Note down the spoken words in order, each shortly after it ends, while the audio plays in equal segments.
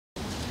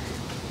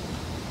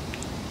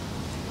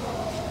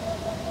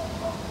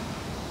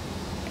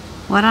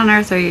What on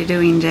earth are you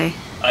doing, Jay?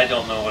 I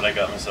don't know what I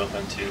got myself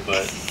into,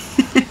 but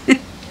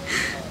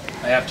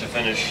I have to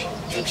finish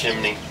the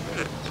chimney.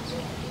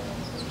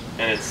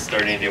 And it's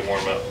starting to get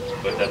warm up,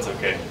 but that's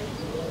okay.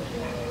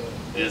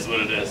 It is what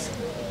it is.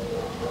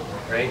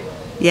 Right?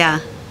 Yeah.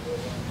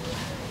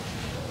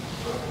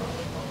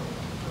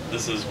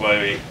 This is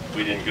why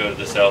we didn't go to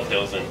the South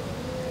Hills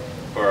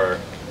for our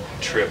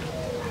trip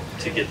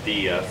to get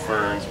the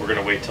ferns. We're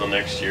gonna wait till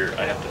next year.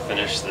 I have to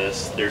finish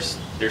this.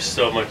 There's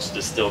so much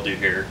to still do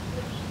here.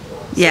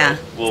 Yeah.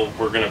 So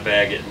we're gonna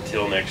bag it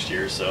until next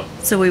year. So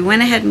we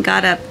went ahead and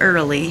got up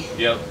early.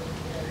 Yep.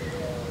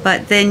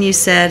 But then you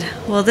said,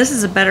 well, this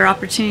is a better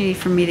opportunity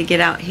for me to get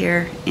out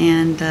here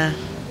and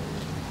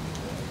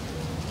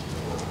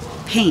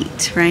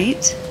paint,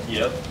 right?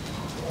 Yep.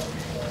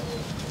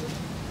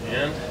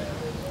 And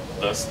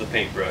thus the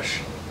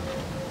paintbrush.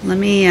 Let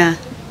me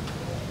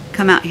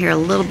come out here a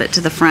little bit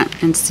to the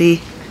front and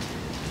see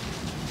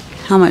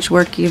how much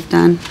work you've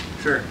done.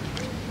 Sure.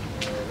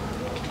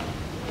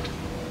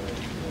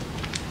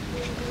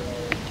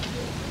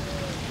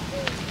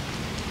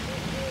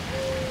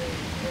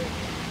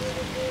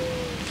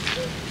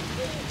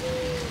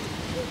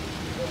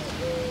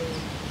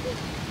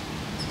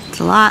 It's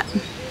a lot.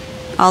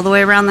 All the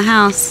way around the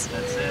house.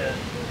 That's it.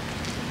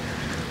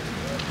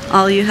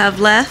 All you have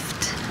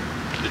left?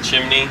 The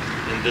chimney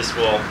and this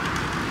wall.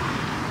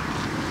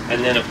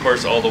 And then of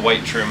course all the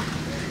white trim.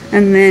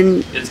 And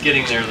then It's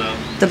getting there though.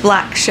 the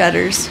black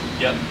shutters.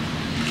 Yep.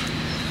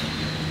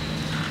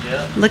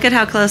 Yeah. Look at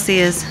how close he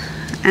is.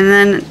 And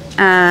then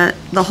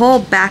the whole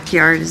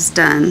backyard is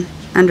done.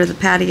 Under the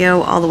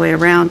patio, all the way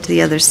around to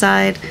the other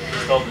side.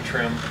 It's all the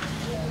trim.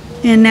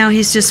 And now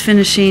he's just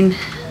finishing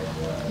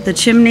the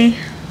chimney.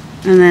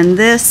 And then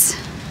this.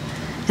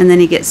 And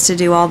then he gets to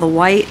do all the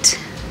white.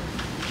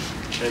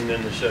 And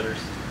then the shutters.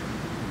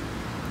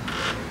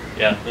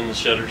 Yeah, then the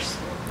shutters.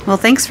 Well,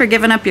 thanks for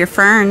giving up your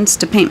ferns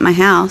to paint my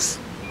house.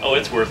 Oh,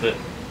 it's worth it.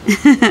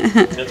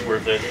 It's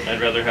worth it.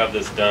 I'd rather have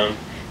this done.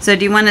 So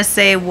do you want to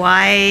say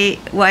why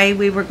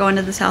we were going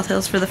to the South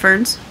Hills for the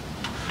ferns?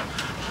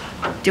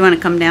 Do you want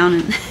to come down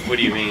and What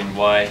do you mean?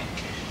 Why?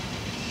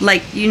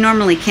 like you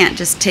normally can't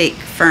just take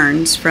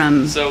ferns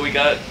from So we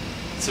got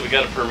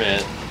a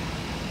permit.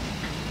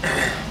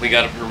 We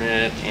got a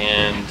permit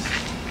and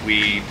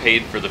we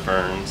paid for the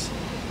ferns,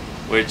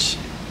 which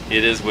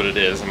it is what it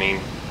is. I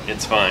mean,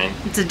 it's fine.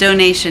 it's a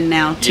donation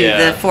now to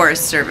Yeah. the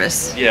Forest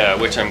Service. Yeah,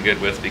 which I'm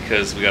good with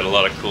because we got a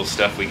lot of cool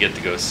stuff we get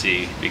to go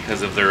see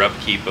because of their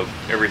upkeep of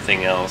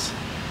everything else.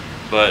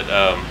 But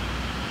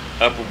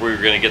up where we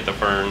were going to get the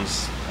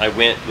ferns, I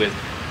went with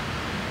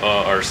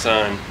our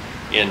son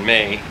in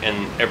May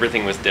and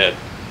everything was dead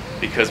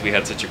because we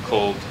had such a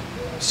cold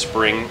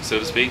spring, so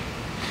to speak.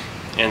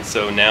 And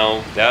so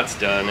now that's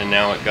done and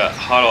now it got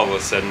hot all of a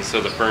sudden,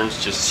 so the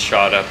ferns just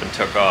shot up and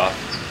took off.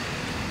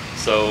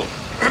 So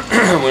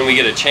when we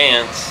get a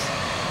chance,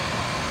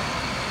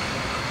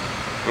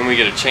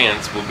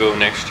 we'll go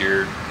next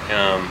year,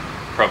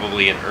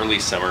 probably in early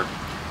summer,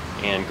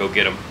 and go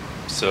get them.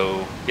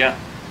 So yeah,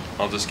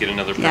 I'll just get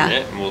another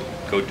permit and we'll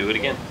go do it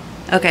again.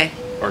 Okay.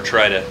 Or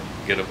try to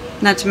get them.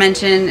 Not to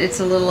mention, it's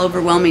a little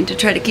overwhelming to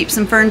try to keep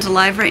some ferns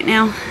alive right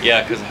now.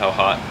 Yeah, because of how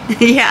hot.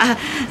 Yeah.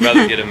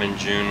 Rather get them in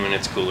June when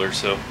it's cooler,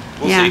 so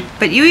we'll see.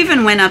 But you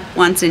even went up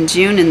once in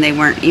June and they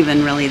weren't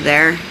even really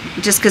there,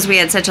 just because we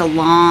had such a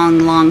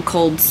long,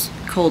 cold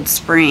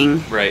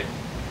spring. Right.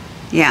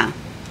 Yeah.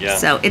 Yeah.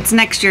 So it's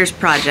next year's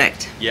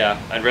project.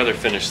 Yeah, I'd rather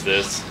finish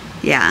this.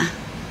 Yeah.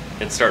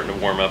 It's starting to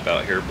warm up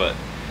out here, but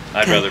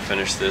I'd rather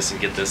finish this and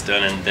get this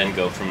done and then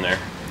go from there.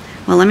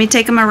 Well, let me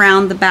take them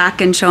around the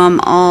back and show them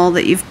all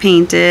that you've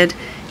painted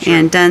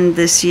and done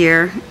this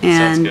year.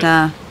 And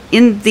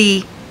in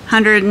the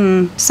 100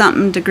 and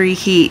something degree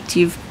heat,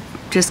 you've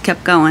just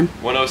kept going.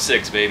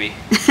 106, baby.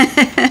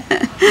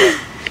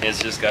 Yep.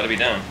 It's just got to be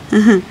done.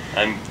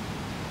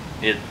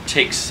 It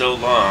takes so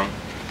long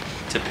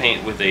to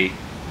paint with a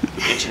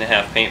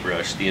 1.5-inch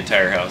paintbrush the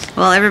entire house.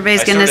 Well,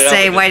 everybody's going to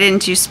say, why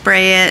didn't you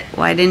spray it?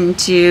 Why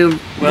didn't you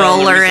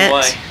roller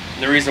it?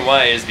 The reason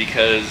why is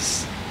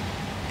because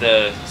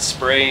the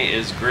spray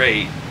is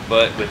great,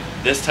 but with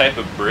this type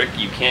of brick,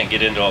 you can't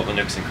get into all the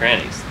nooks and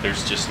crannies.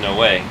 There's just no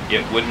way.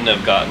 It wouldn't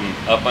have gotten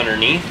up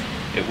underneath.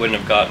 It wouldn't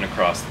have gotten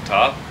across the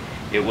top.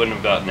 It wouldn't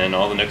have gotten in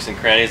all the nooks and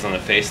crannies on the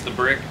face of the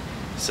brick.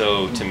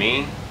 So to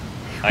me,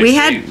 we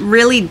had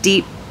really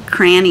deep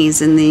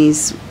crannies in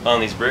these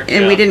on these bricks,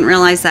 and we didn't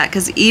realize that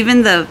because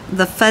even the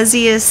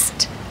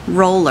fuzziest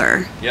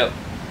roller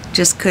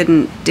just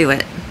couldn't do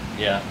it.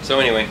 Yeah, so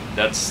anyway,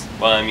 that's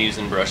why I'm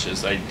using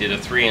brushes. I did a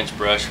 3-inch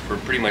brush for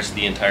pretty much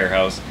the entire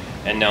house,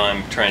 and now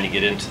I'm trying to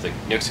get into the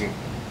nooks and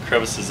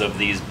crevices of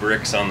these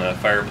bricks on the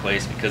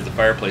fireplace because the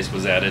fireplace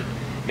was added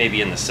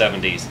maybe in the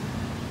 70s.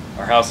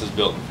 Our house was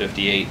built in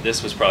 58.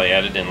 This was probably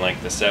added in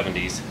like the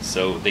 70s,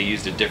 so they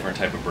used a different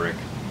type of brick.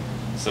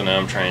 So now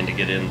I'm trying to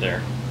get in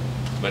there.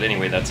 But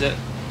anyway, that's it.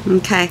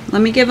 Okay,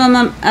 let me give them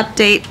an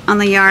update on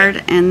the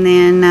yard, and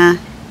then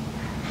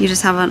you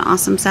just have an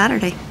awesome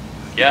Saturday.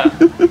 Yeah.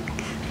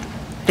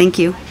 Thank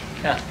you.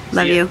 Yeah.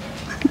 Love you.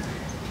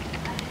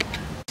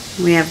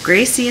 We have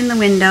Gracie in the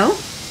window.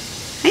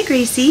 Hi,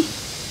 Gracie.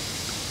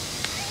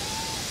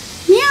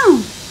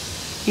 Meow.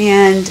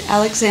 And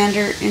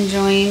Alexander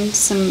enjoying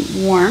some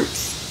warmth,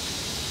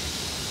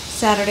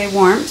 Saturday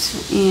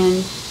warmth,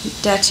 and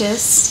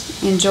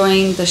Duchess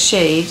enjoying the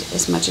shade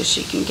as much as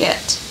she can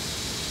get.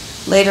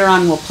 Later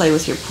on we'll play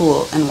with your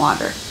pool and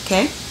water,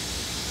 okay?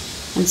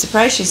 I'm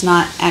surprised she's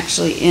not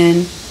actually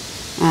in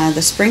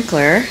the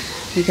sprinkler,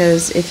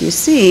 because if you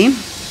see,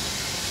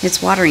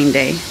 it's watering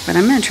day. But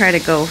I'm going to try to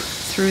go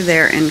through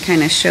there and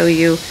kind of show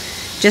you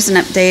just an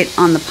update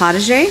on the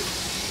potager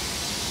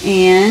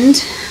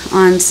and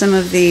on some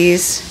of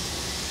these.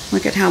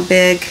 Look at how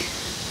big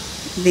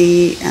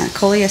the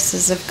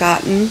coleuses have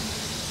gotten,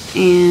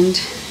 and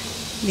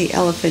the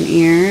elephant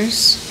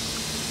ears.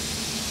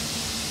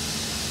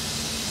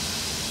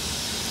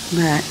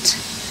 But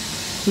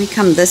let me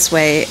come this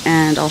way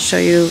and I'll show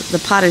you the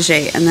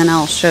potager, and then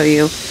I'll show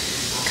you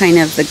kind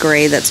of the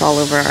gray that's all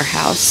over our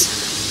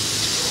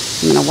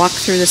house. I'm going to walk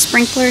through the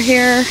sprinkler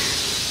here.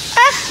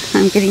 Ah,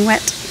 I'm getting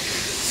wet.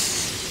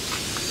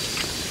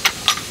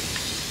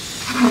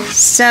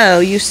 So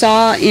you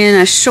saw in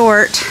a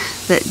short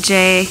that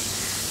Jay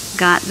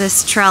got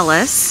this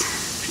trellis,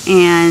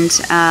 and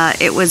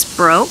it was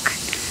broke,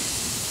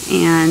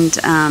 and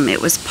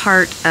it was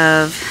part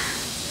of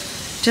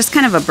just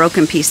kind of a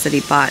broken piece that he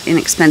bought,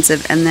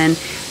 inexpensive, and then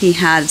he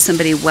had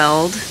somebody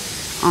weld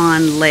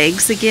on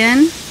legs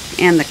again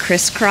and the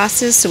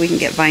crisscrosses so we can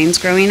get vines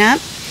growing up.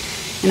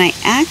 And I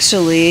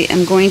actually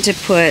am going to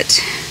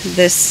put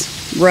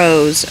this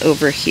rose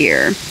over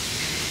here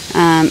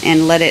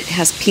and let it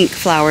has pink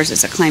flowers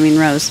as a climbing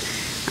rose.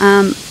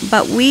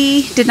 But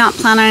we did not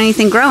plan on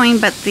anything growing,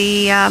 but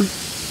the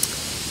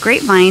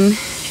grapevine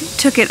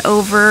took it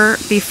over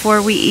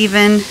before we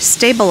even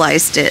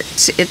stabilized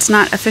it. It's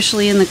not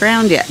officially in the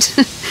ground yet.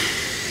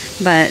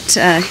 But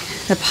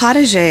the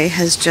potager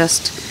has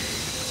just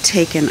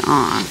taken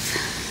off.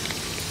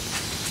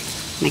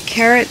 My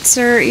carrots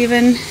are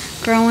even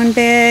growing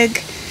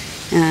big.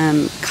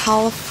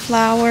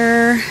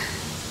 Cauliflower.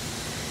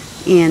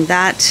 And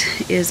that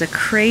is a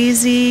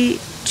crazy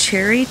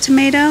cherry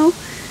tomato,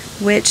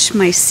 which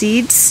my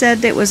seeds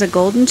said it was a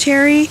golden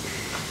cherry.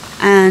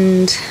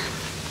 And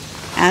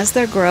as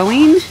they're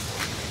growing,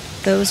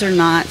 those are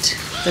not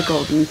the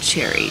golden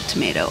cherry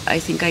tomato. I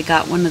think I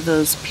got one of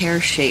those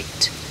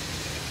pear-shaped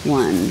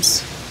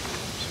ones.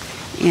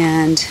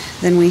 And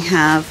then we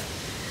have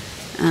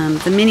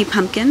the mini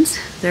pumpkins.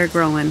 They're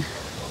growing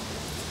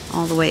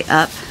all the way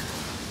up.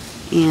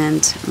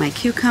 And my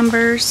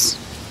cucumbers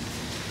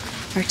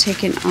are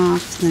taking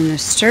off. The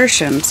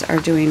nasturtiums are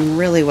doing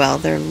really well.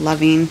 They're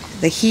loving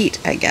the heat,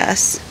 I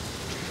guess.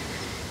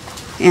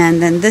 And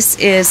then this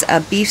is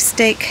a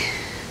beefsteak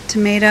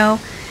tomato,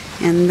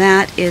 and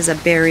that is a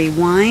berry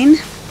wine.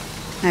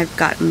 I've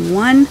gotten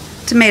one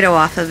tomato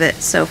off of it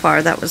so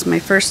far. That was my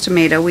first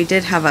tomato. We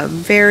did have a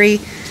very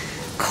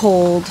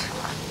cold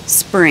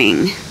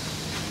spring.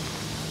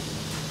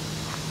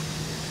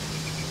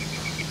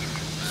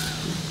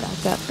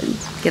 Back up and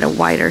get a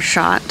wider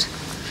shot.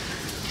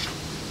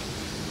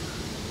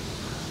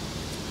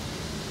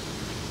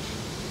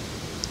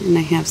 And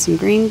I have some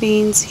green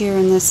beans here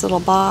in this little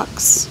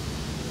box.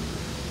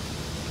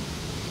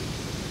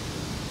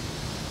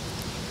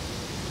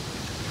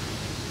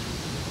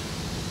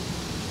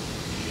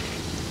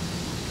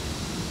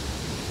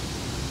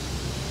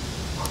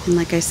 And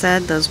like I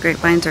said, those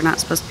grapevines are not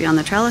supposed to be on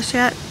the trellis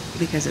yet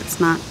because it's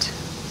not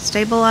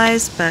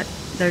stabilized, but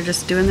they're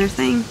just doing their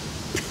thing.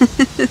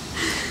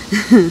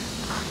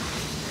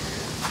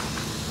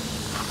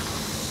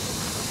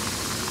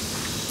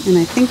 And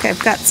I think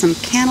I've got some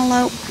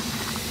cantaloupe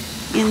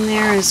in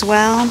there as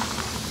well.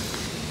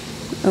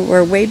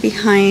 We're way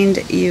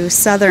behind you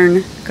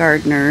southern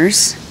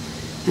gardeners,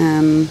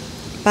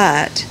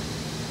 but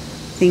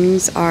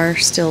things are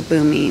still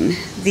booming.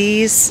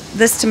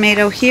 This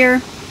tomato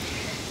here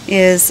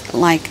is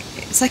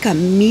it's like a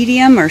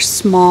medium or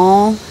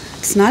small,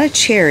 it's not a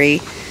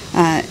cherry,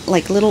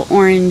 like little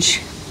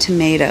orange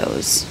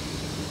tomatoes.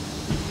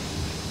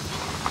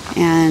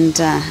 And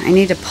I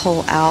need to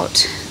pull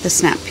out the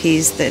snap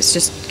peas. That's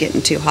just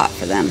getting too hot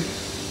for them.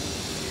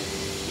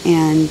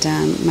 And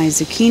my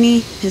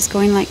zucchini is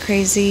going like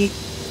crazy.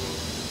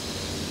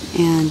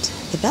 And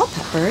the bell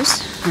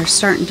peppers are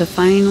starting to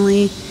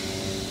finally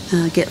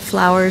get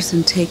flowers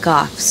and take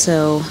off.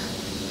 So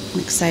I'm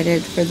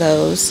excited for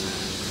those.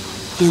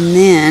 And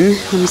then,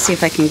 let me see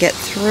if I can get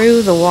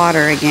through the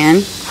water again.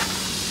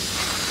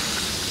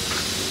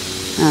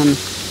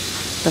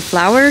 The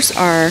flowers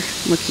are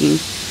looking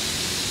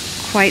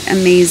quite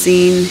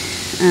amazing.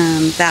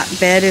 That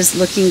bed is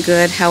looking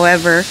good.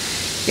 However,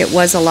 it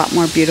was a lot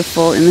more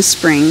beautiful in the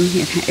spring.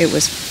 It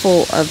was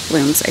full of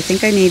blooms. I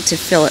think I need to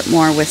fill it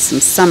more with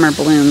some summer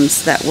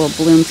blooms that will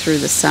bloom through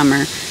the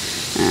summer,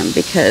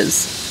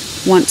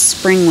 because once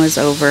spring was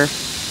over,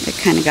 it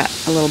kind of got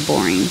a little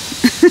boring.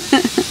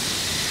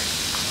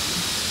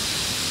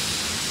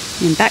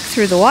 And back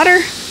through the water.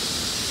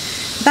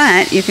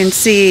 But you can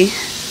see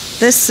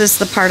this is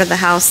the part of the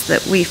house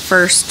that we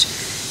first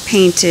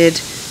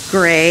painted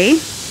gray,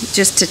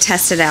 just to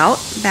test it out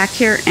back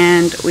here,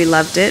 and we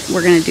loved it.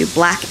 We're going to do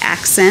black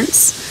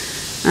accents.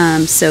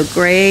 So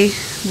gray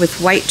with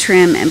white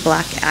trim and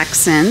black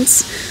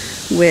accents,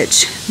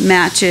 which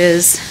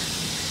matches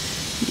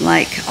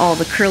like all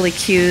the curly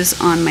cues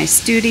on my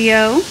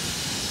studio.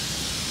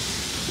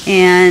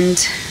 And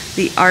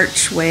the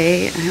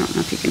archway, I don't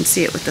know if you can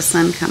see it with the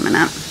sun coming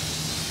up.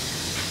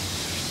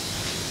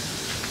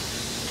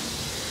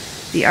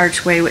 The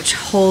archway which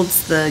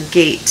holds the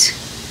gate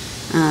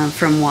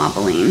from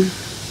wobbling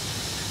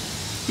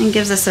and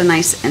gives us a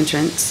nice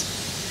entrance.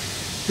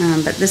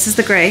 But this is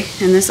the gray,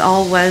 and this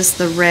all was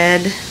the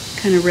red,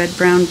 kind of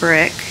red-brown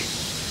brick.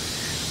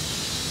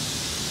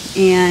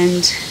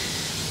 And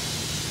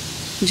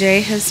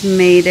Jay has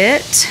made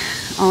it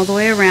all the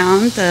way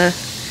around the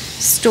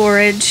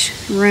storage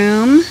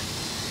room.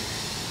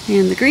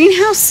 And the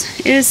greenhouse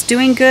is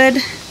doing good.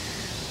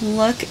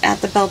 Look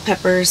at the bell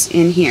peppers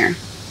in here.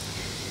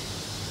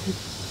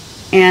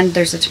 And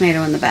there's a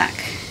tomato in the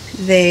back.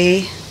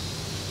 They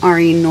are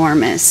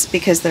enormous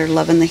because they're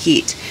loving the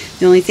heat.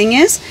 The only thing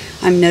is,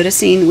 I'm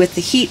noticing with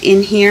the heat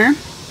in here,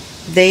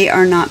 they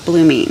are not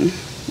blooming.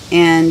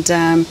 And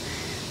I'm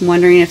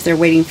wondering if they're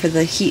waiting for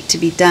the heat to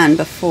be done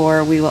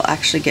before we will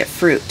actually get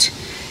fruit.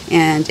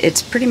 And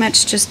it's pretty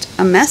much just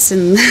a mess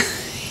in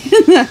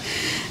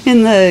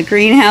in the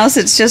greenhouse.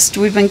 It's just,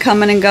 we've been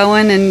coming and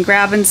going and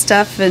grabbing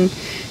stuff and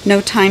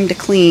no time to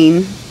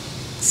clean.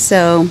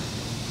 So,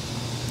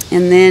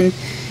 and then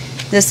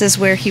this is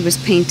where he was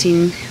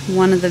painting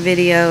one of the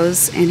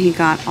videos, and he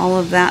got all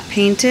of that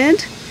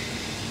painted.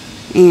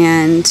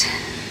 And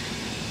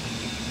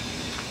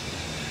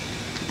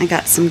I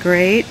got some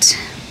great,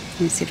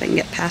 let me see if I can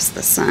get past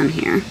the sun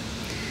here.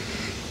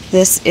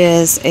 This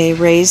is a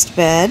raised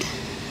bed,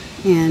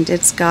 and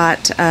it's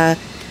got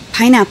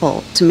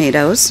pineapple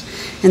tomatoes.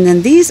 And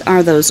then these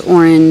are those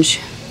orange,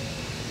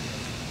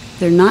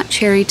 they're not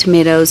cherry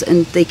tomatoes,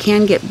 and they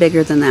can get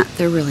bigger than that.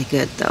 They're really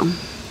good though.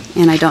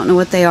 And I don't know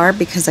what they are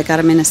because I got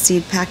them in a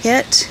seed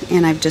packet,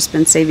 and I've just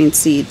been saving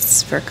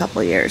seeds for a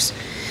couple years.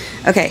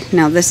 Okay,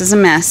 now this is a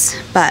mess,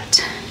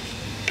 but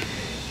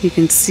you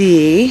can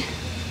see,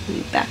 let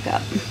me back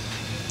up,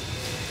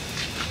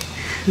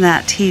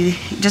 that he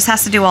just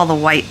has to do all the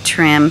white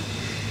trim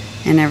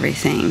and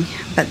everything.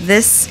 But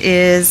this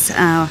is,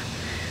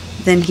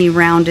 then he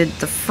rounded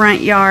the front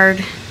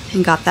yard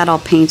and got that all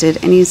painted,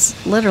 and he's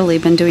literally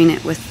been doing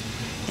it with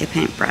a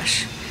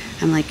paintbrush.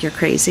 I'm like, you're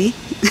crazy.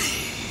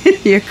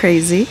 You're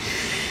crazy.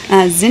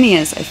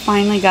 Zinnias. I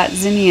finally got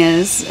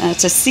zinnias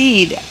to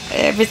seed.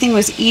 Everything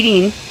was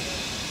eating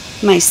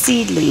my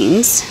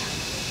seedlings.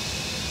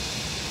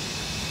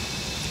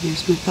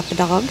 There's my puppy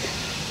dog.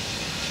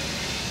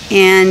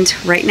 And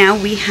right now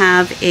we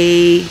have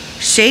a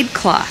shade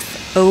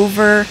cloth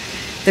over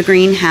the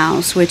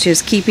greenhouse, which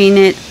is keeping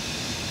it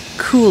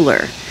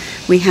cooler.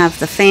 We have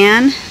the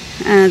fan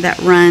that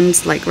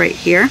runs like right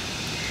here,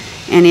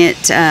 and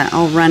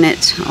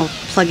I'll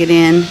plug it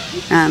in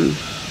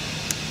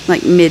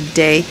like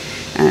midday.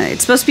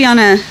 It's supposed to be on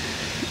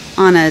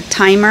a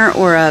timer,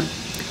 or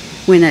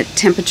when a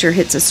temperature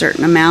hits a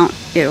certain amount,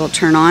 it will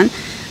turn on.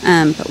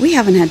 But we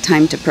haven't had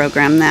time to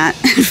program that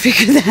and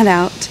figure that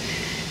out.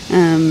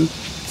 And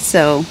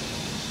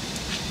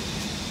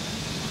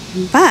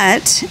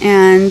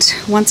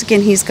once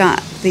again, he's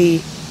got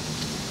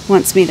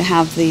wants me to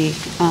have the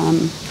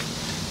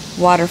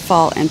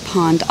waterfall and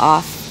pond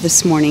off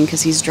this morning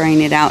because he's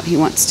drying it out. He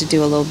wants to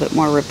do a little bit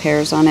more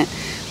repairs on it.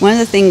 One of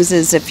the things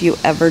is, if you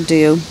ever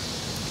do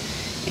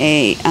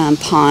a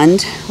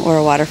pond or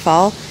a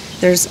waterfall,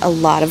 there's a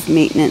lot of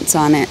maintenance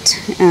on it,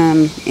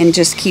 and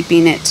just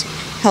keeping it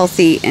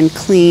healthy and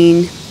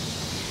clean.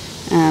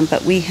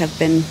 But we have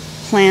been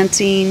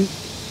planting,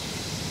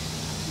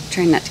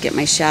 trying not to get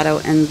my shadow,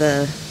 and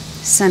the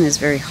sun is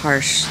very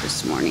harsh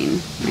this morning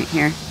right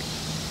here.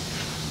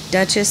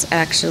 Duchess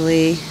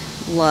actually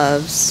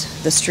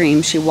loves the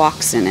stream. She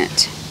walks in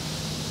it.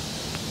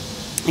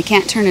 I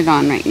can't turn it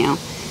on right now,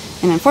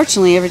 and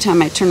unfortunately every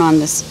time I turn on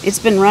this, it's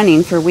been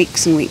running for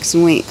weeks and weeks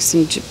and weeks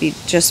and should be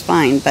just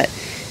fine, but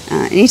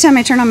anytime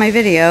I turn on my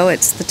video,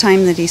 it's the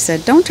time that he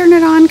said don't turn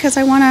it on because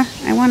I want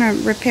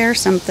to repair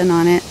something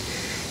on it.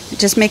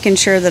 Just making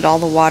sure that all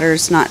the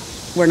water's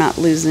we're not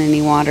losing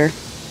any water.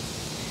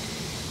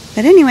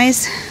 But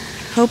anyways,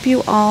 hope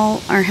you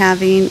all are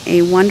having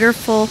a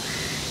wonderful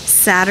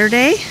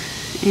Saturday,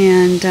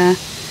 and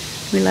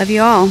we love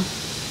you all.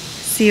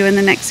 See you in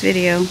the next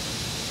video.